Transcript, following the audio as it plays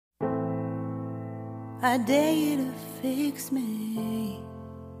I dare you to fix me.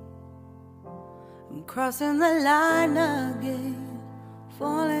 I'm crossing the line again,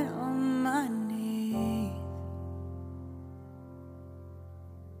 falling on my knees.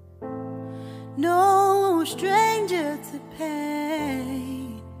 No stranger to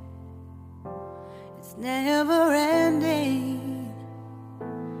pain, it's never ending,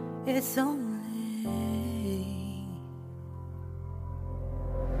 it's only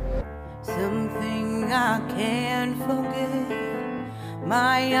something I can't forget.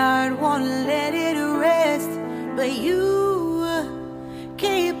 My heart won't let it rest, but you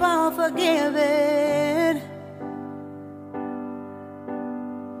keep on forgiving.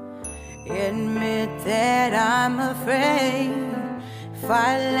 Admit that I'm afraid if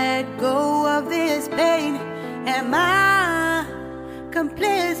I let go of this pain, am I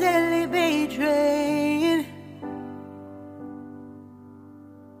completely betrayed?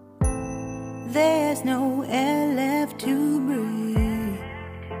 There's no air left to breathe.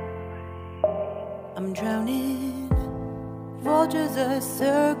 I'm drowning, vultures are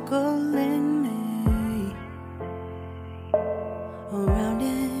circling me. Around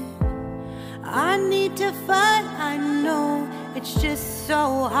it, I need to fight. I know it's just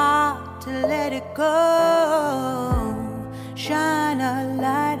so hard to let it go. Shine a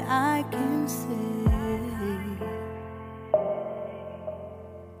light I can see.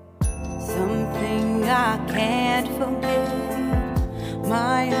 Something I can't forget.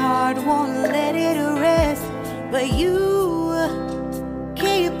 My heart won't let it rest, but you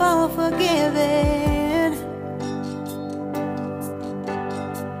keep on forgiving.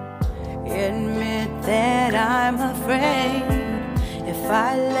 Admit that I'm afraid if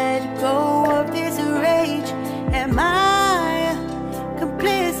I let go of this rage, am I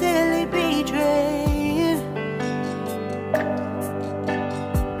completely betrayed?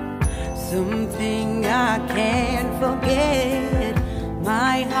 Something I can't forget.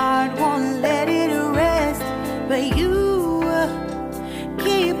 My heart won't let it rest, but you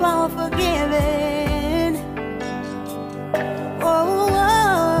keep on forgiving.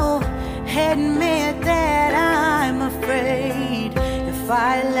 Oh, admit that I'm afraid if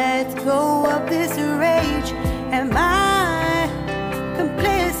I let go of this rage, am I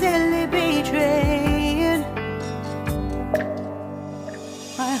completely betrayed?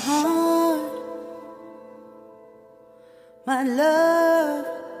 My heart, my love,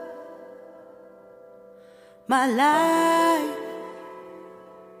 my life,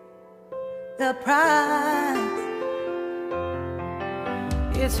 the price.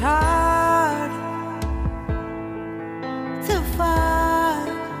 It's hard to fight,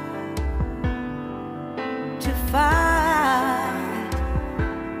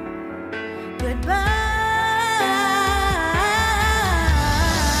 goodbye.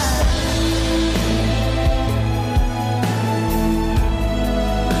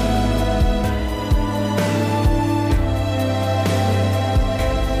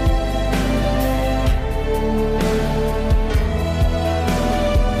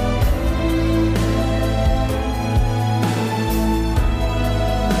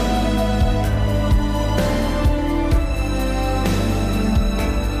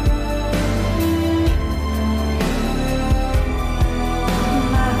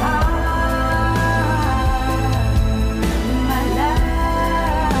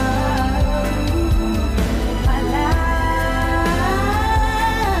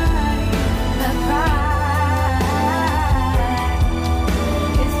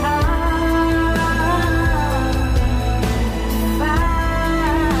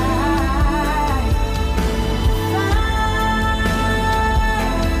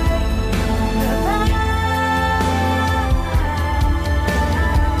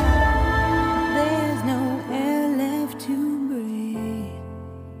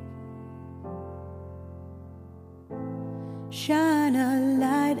 Shine a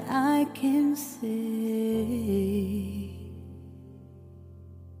light I can see.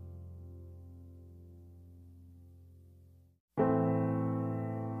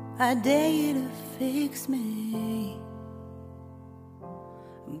 I dare you to fix me.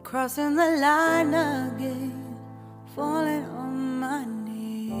 I'm crossing the line again, falling on my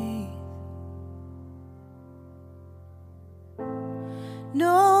knees.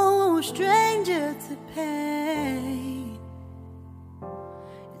 No stranger to pain,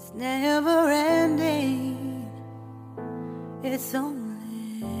 it's never ending, it's only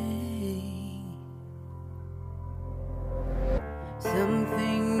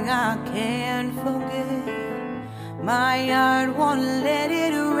something I can't forget. My heart won't let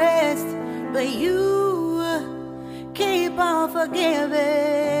it rest, but you keep on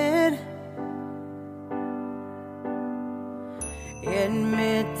forgiving.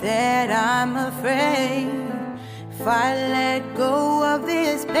 that I'm afraid if I let go of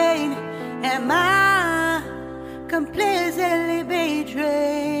this pain, am I completely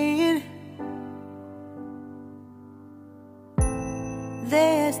betrayed?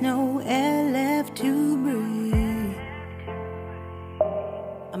 There's no air left to breathe.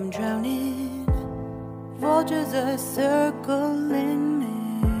 I'm drowning, vultures are circling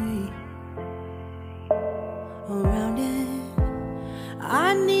me. Around it,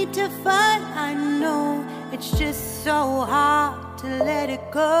 I need to fight, I know it's just so hard to let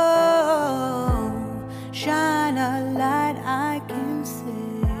it go. Shine a light I can see.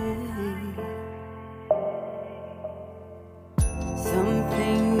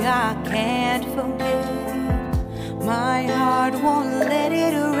 Something I can't forget, my heart won't let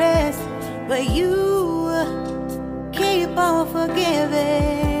it rest, but you keep on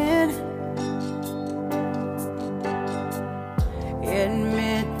forgiving.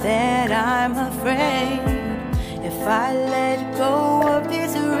 Admit that I'm afraid if I let go of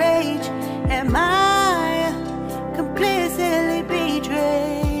this rage, am I completely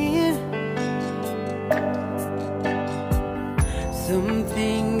betrayed?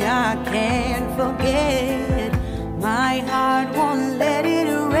 Something I can't forget, my heart won't let it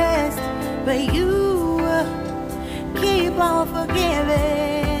rest, but you keep on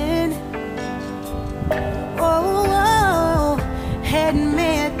forgiving. Oh,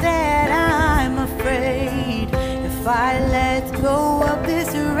 admit that I'm afraid if I let go of this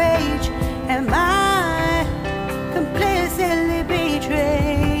rage, am I completely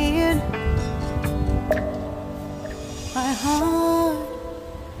betrayed? My heart,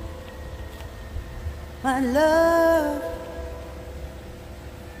 my love,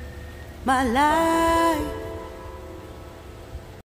 my life.